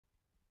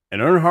An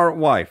Earnhardt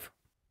wife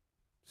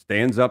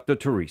stands up to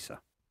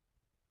Teresa.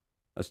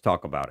 Let's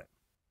talk about it.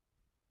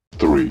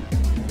 3,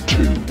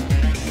 2,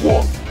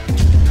 1.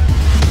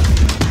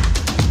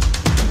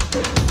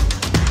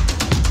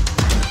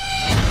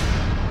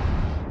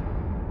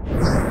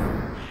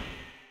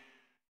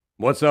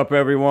 What's up,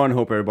 everyone?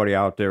 Hope everybody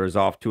out there is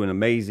off to an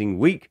amazing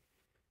week.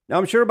 Now,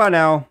 I'm sure by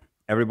now,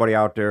 everybody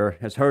out there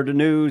has heard the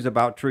news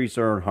about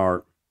Teresa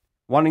Earnhardt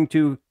wanting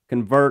to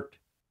convert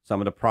some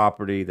of the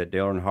property that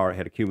Dale Earnhardt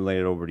had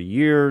accumulated over the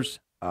years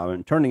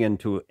and turning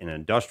into an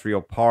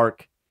industrial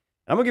park.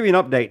 I'm going to give you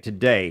an update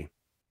today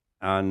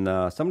on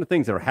some of the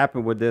things that are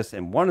happening with this,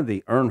 and one of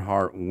the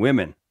Earnhardt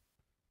women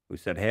who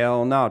said,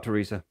 hell no,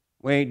 Teresa,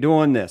 we ain't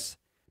doing this.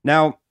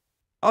 Now,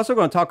 also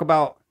going to talk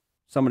about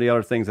some of the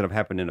other things that have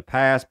happened in the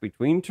past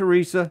between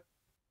Teresa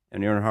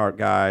and the Earnhardt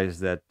guys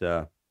that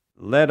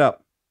led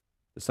up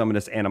to some of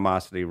this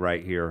animosity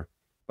right here.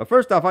 But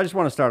first off, I just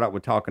want to start out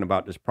with talking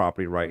about this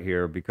property right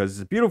here because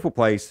it's a beautiful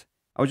place.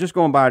 I was just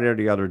going by there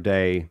the other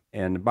day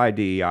and by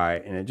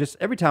DEI, and it just,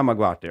 every time I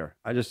go out there,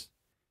 I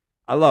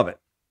love it.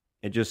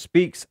 It just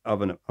speaks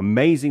of an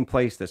amazing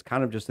place that's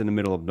kind of just in the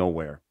middle of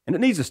nowhere, and it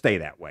needs to stay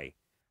that way.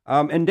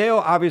 And Dale,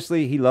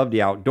 obviously, he loved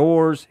the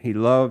outdoors. He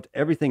loved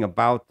everything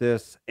about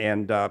this,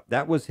 and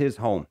that was his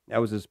home.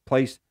 That was his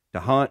place to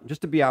hunt, just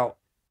to be out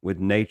with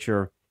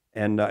nature.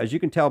 And as you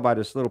can tell by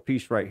this little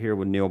piece right here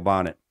with Neil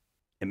Bonnet,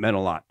 it meant a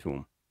lot to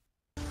him.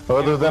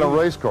 Other than a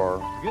race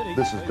car,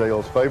 this is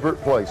Dale's favorite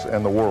place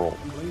in the world.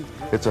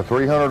 It's a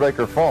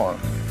 300-acre farm,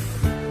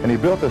 and he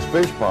built this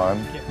fish pond,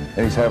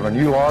 and he's having a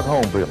new log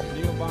home built.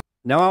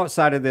 Now,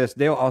 outside of this,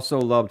 Dale also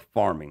loved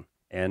farming,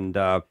 and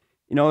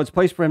you know, it's a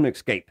place for him to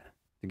escape,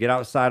 to get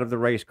outside of the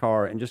race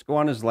car and just go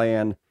on his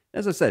land.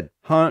 As I said,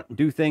 hunt,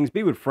 do things,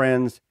 be with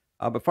friends.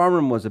 But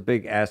farming was a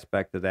big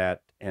aspect of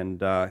that.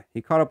 And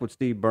he caught up with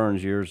Steve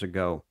Burns years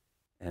ago.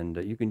 And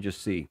you can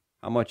just see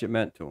how much it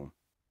meant to him.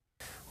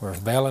 We're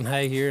baling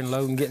hay here and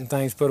loading, getting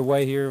things put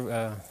away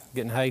here,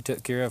 getting hay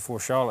took care of for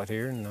Charlotte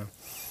here. And,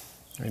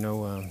 you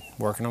know,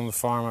 working on the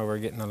farm over,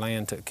 getting the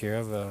land took care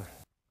of.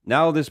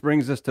 Now this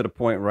brings us to the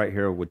point right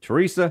here with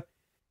Teresa.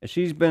 And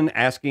she's been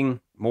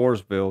asking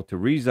Mooresville to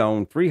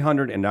rezone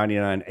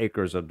 399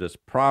 acres of this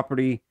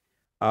property.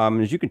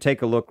 As you can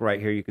take a look right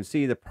here, you can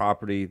see the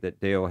property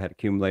that Dale had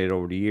accumulated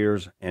over the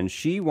years, and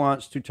she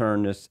wants to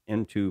turn this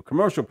into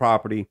commercial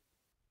property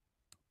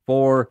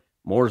for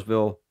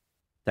Mooresville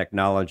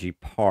Technology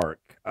Park.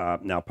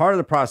 Now, part of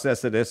the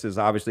process of this is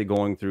obviously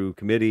going through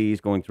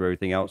committees, going through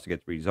everything else to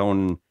get the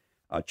rezoning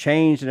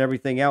changed and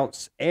everything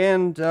else.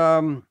 And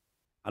on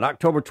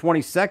October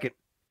 22nd,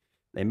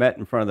 they met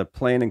in front of the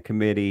planning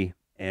committee,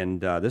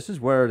 and this is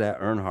where that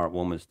Earnhardt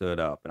woman stood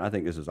up. And I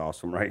think this is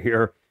awesome right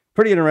here.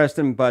 Pretty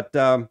interesting, but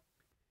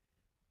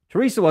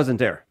Teresa wasn't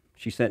there.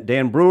 She sent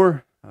Dan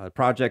Brewer,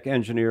 project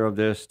engineer of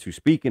this, to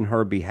speak in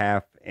her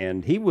behalf,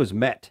 and he was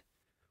met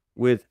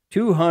with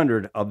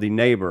 200 of the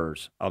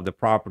neighbors of the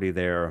property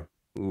there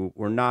who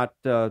were not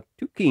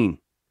too keen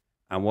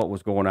on what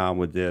was going on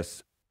with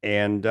this.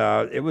 And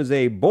it was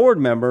a board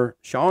member,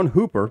 Sean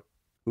Hooper,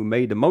 who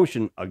made the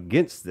motion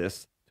against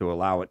this to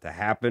allow it to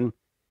happen.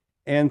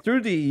 And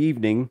through the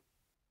evening,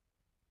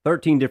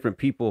 13 different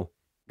people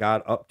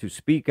got up to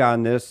speak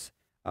on this.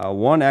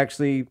 One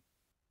actually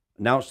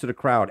announced to the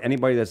crowd,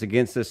 anybody that's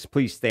against this,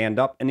 please stand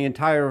up. And the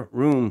entire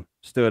room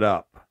stood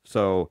up.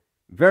 So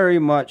very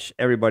much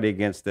everybody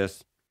against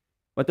this.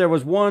 But there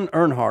was one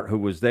Earnhardt who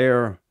was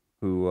there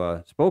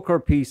who spoke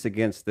her piece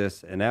against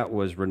this, and that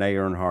was Renee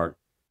Earnhardt,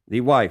 the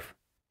wife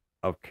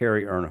of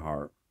Carrie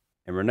Earnhardt.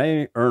 And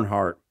Renee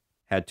Earnhardt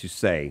had to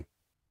say,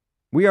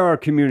 "We are a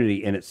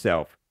community in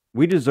itself.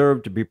 We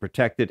deserve to be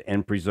protected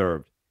and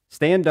preserved.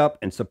 Stand up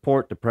and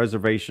support the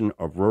preservation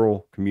of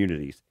rural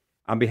communities.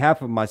 On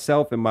behalf of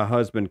myself and my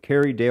husband,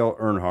 Carrie Dale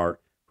Earnhardt,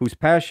 whose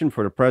passion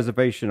for the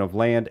preservation of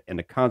land and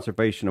the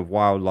conservation of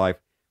wildlife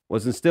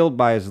was instilled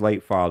by his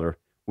late father,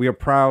 we are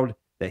proud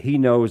that he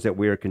knows that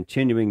we are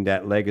continuing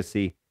that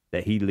legacy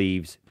that he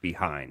leaves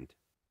behind."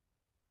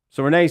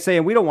 So Renee's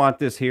saying, we don't want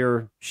this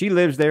here. She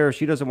lives there.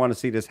 She doesn't want to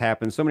see this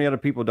happen. So many other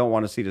people don't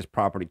want to see this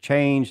property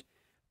changed.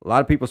 A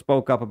lot of people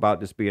spoke up about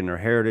this being their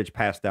heritage,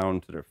 passed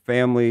down to their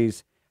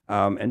families,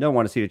 and don't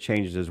want to see the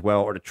changes as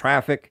well, or the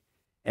traffic.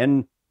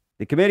 And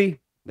the committee,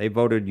 they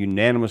voted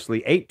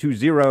unanimously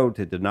 8-0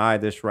 to deny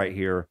this right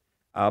here.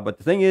 But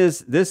the thing is,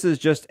 this is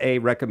just a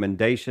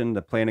recommendation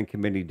the planning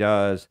committee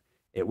does.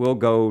 It will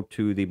go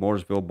to the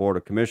Mooresville Board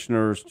of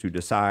Commissioners to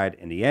decide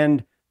in the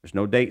end. There's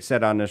no date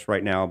set on this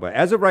right now, but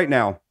as of right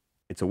now,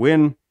 it's a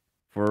win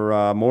for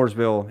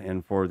Mooresville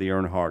and for the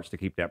Earnhardts to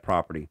keep that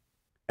property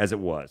as it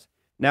was.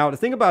 Now, the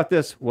thing about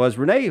this was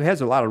Renee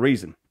has a lot of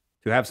reason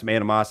to have some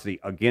animosity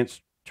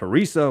against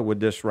Teresa with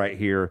this right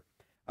here.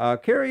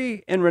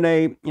 Carrie and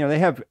Renee, you know, they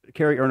have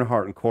Carrie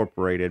Earnhardt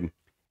Incorporated.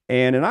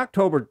 And in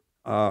October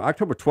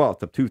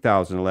 12th of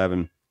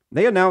 2011,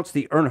 they announced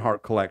the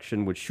Earnhardt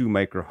Collection with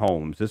Shoemaker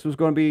Homes. This was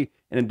going to be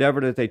an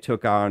endeavor that they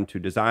took on to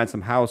design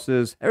some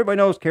houses. Everybody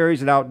knows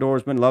Carrie's an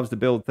outdoorsman, loves to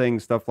build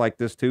things, stuff like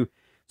this too.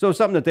 So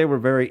something that they were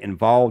very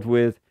involved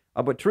with.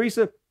 But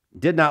Teresa,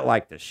 did not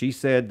like this. She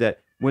said that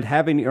with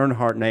having the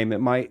Earnhardt name, it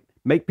might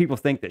make people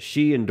think that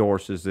she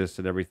endorses this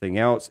and everything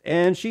else.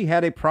 And she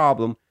had a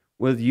problem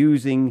with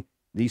using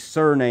the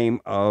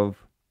surname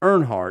of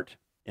Earnhardt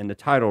in the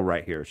title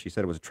right here. She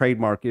said it was a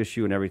trademark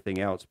issue and everything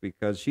else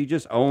because she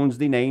just owns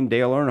the name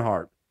Dale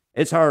Earnhardt.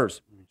 It's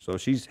hers. So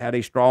she's had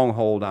a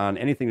stronghold on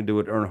anything to do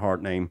with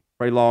Earnhardt name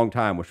for a long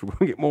time, which we're going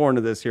to get more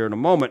into this here in a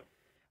moment.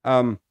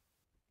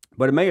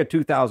 But in May of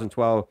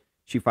 2012,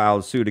 she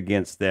filed suit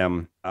against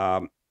them.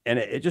 And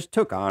it just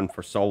took on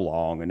for so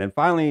long. And then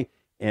finally,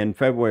 in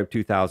February of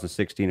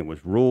 2016, it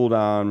was ruled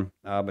on.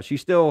 But she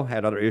still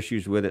had other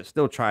issues with it,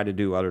 still tried to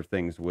do other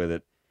things with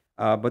it.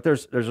 But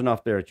there's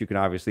enough there that you can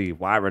obviously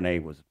why Renee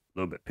was a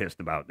little bit pissed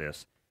about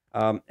this.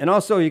 And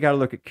also, you got to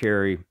look at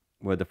Carrie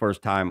with the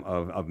first time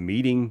of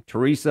meeting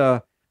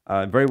Teresa.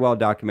 Very well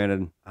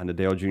documented on the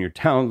Dale Jr.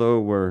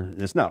 download where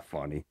it's not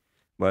funny.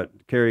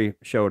 But Carrie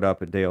showed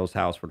up at Dale's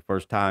house for the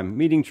first time,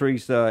 meeting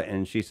Teresa,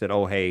 and she said,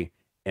 "Oh, hey,"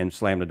 and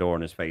slammed the door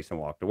in his face and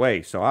walked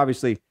away. So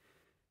obviously,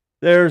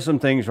 there's some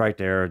things right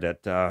there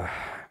that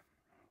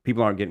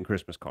people aren't getting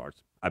Christmas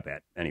cards, I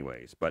bet,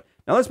 anyways. But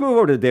now let's move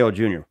over to Dale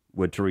Jr.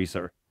 with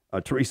Teresa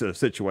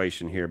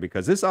situation here,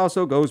 because this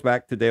also goes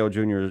back to Dale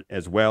Jr.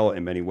 as well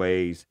in many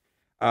ways.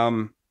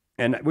 And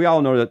we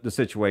all know that the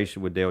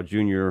situation with Dale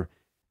Jr.,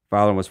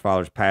 following his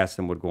father's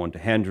passing, would go into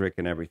Hendrick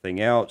and everything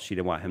else. She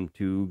didn't want him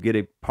to get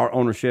a part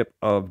ownership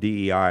of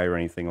DEI or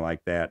anything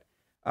like that.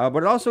 But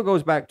it also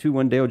goes back to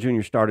when Dale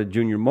Jr. started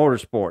Junior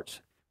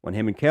Motorsports. When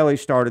him and Kelly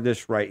started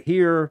this right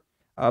here,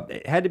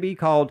 it had to be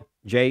called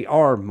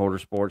JR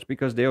Motorsports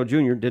because Dale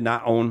Jr. did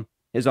not own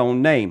his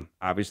own name.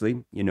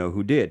 Obviously, you know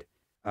who did.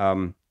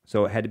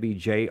 So it had to be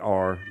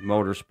JR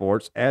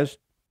Motorsports as,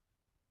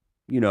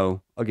 you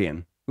know,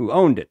 again, who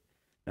owned it.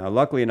 Now,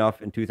 luckily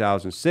enough, in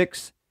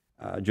 2006,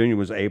 Junior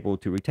was able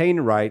to retain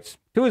the rights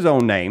to his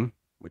own name,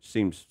 which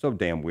seems so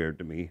damn weird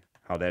to me,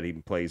 how that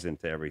even plays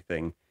into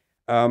everything.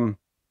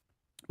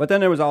 But then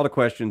there was all the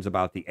questions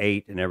about the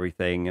 8 and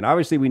everything. And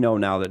obviously we know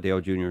now that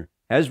Dale Jr.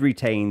 has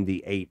retained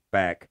the 8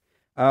 back.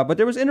 But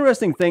there was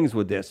interesting things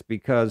with this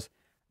because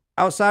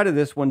outside of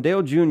this, when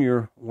Dale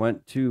Jr.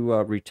 went to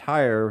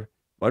retire,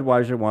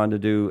 Budweiser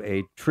wanted to do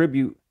a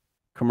tribute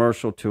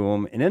commercial to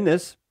him. And in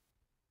this,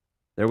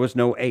 there was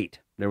no 8.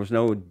 There was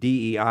no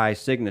DEI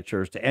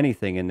signatures to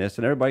anything in this.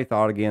 And everybody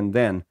thought again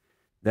then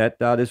that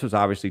this was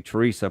obviously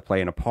Teresa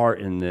playing a part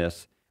in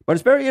this. But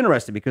it's very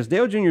interesting because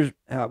Dale Jr.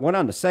 Went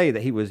on to say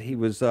that he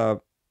was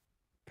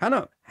kind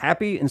of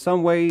happy in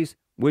some ways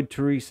with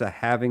Teresa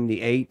having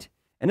the 8.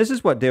 And this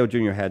is what Dale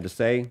Jr. had to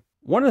say.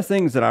 "One of the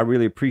things that I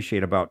really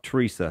appreciate about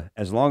Teresa,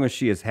 as long as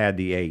she has had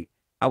the 8,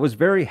 I was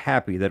very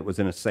happy that it was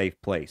in a safe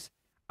place.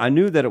 I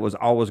knew that it was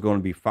always going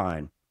to be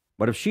fine.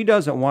 But if she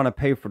doesn't want to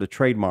pay for the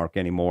trademark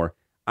anymore,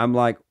 I'm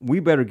like,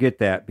 we better get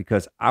that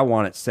because I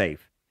want it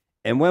safe.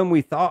 And when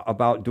we thought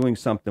about doing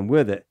something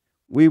with it,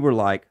 we were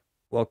like,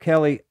 well,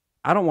 Kelly,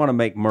 I don't want to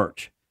make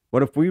merch.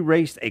 But if we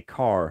raced a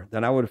car,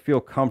 then I would feel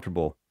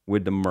comfortable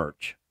with the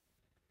merch."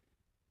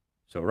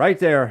 So right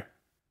there,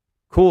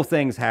 cool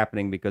things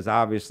happening because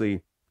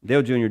obviously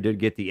Dale Jr. did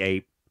get the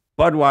 8.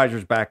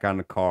 Budweiser's back on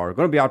the car.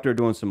 Going to be out there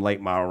doing some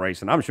late model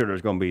racing. I'm sure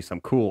there's going to be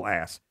some cool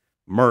ass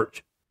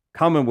merch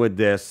coming with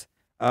this.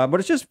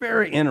 But it's just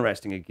very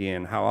interesting,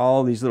 again, how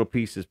all these little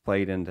pieces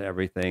played into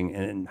everything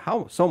and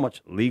how so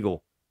much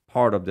legal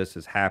part of this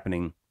is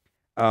happening.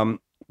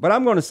 But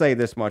I'm going to say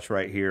this much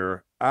right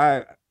here.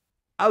 I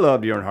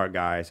love the Earnhardt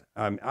guys.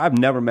 I've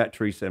never met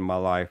Teresa in my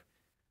life.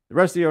 The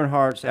rest of the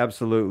Earnhardts,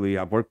 absolutely.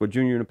 I've worked with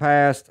Junior in the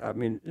past. I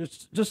mean,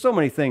 it's just so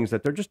many things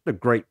that they're just the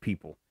great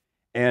people.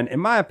 And in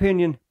my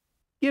opinion,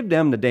 give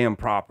them the damn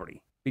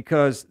property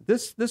because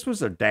this was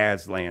their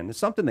dad's land. It's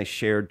something they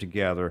shared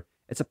together.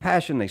 It's a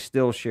passion they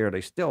still share.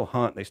 They still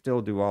hunt. They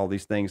still do all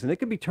these things. And it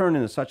could be turned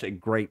into such a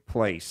great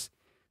place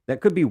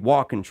that could be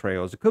walking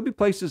trails. It could be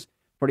places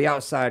for the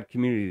outside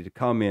community to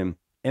come in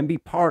and be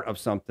part of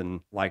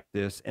something like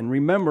this and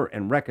remember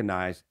and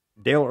recognize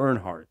Dale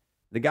Earnhardt,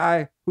 the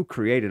guy who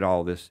created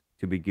all this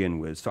to begin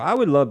with. So I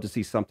would love to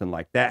see something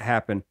like that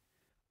happen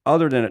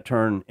other than it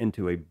turn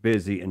into a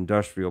busy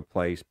industrial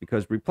place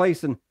because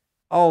replacing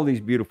all these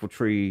beautiful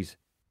trees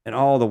and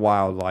all the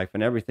wildlife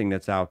and everything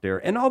that's out there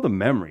and all the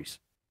memories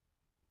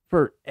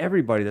for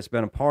everybody that's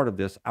been a part of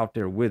this out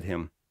there with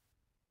him,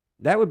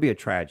 that would be a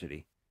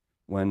tragedy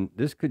when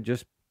this could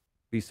just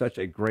be such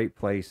a great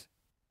place.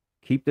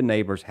 Keep the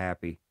neighbors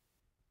happy.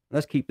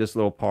 Let's keep this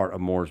little part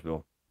of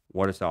Mooresville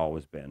what it's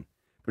always been.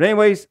 But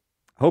anyways,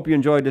 hope you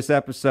enjoyed this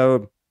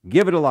episode.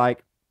 Give it a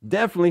like.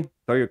 Definitely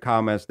throw your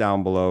comments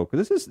down below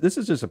because this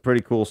is just a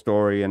pretty cool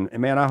story. And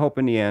man, I hope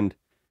in the end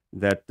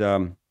that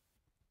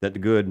that the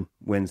good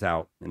wins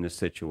out in this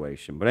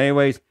situation. But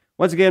anyways,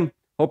 once again,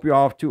 hope you're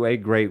off to a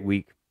great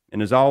week.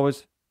 And as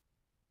always,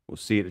 we'll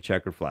see you at the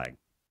checkered flag.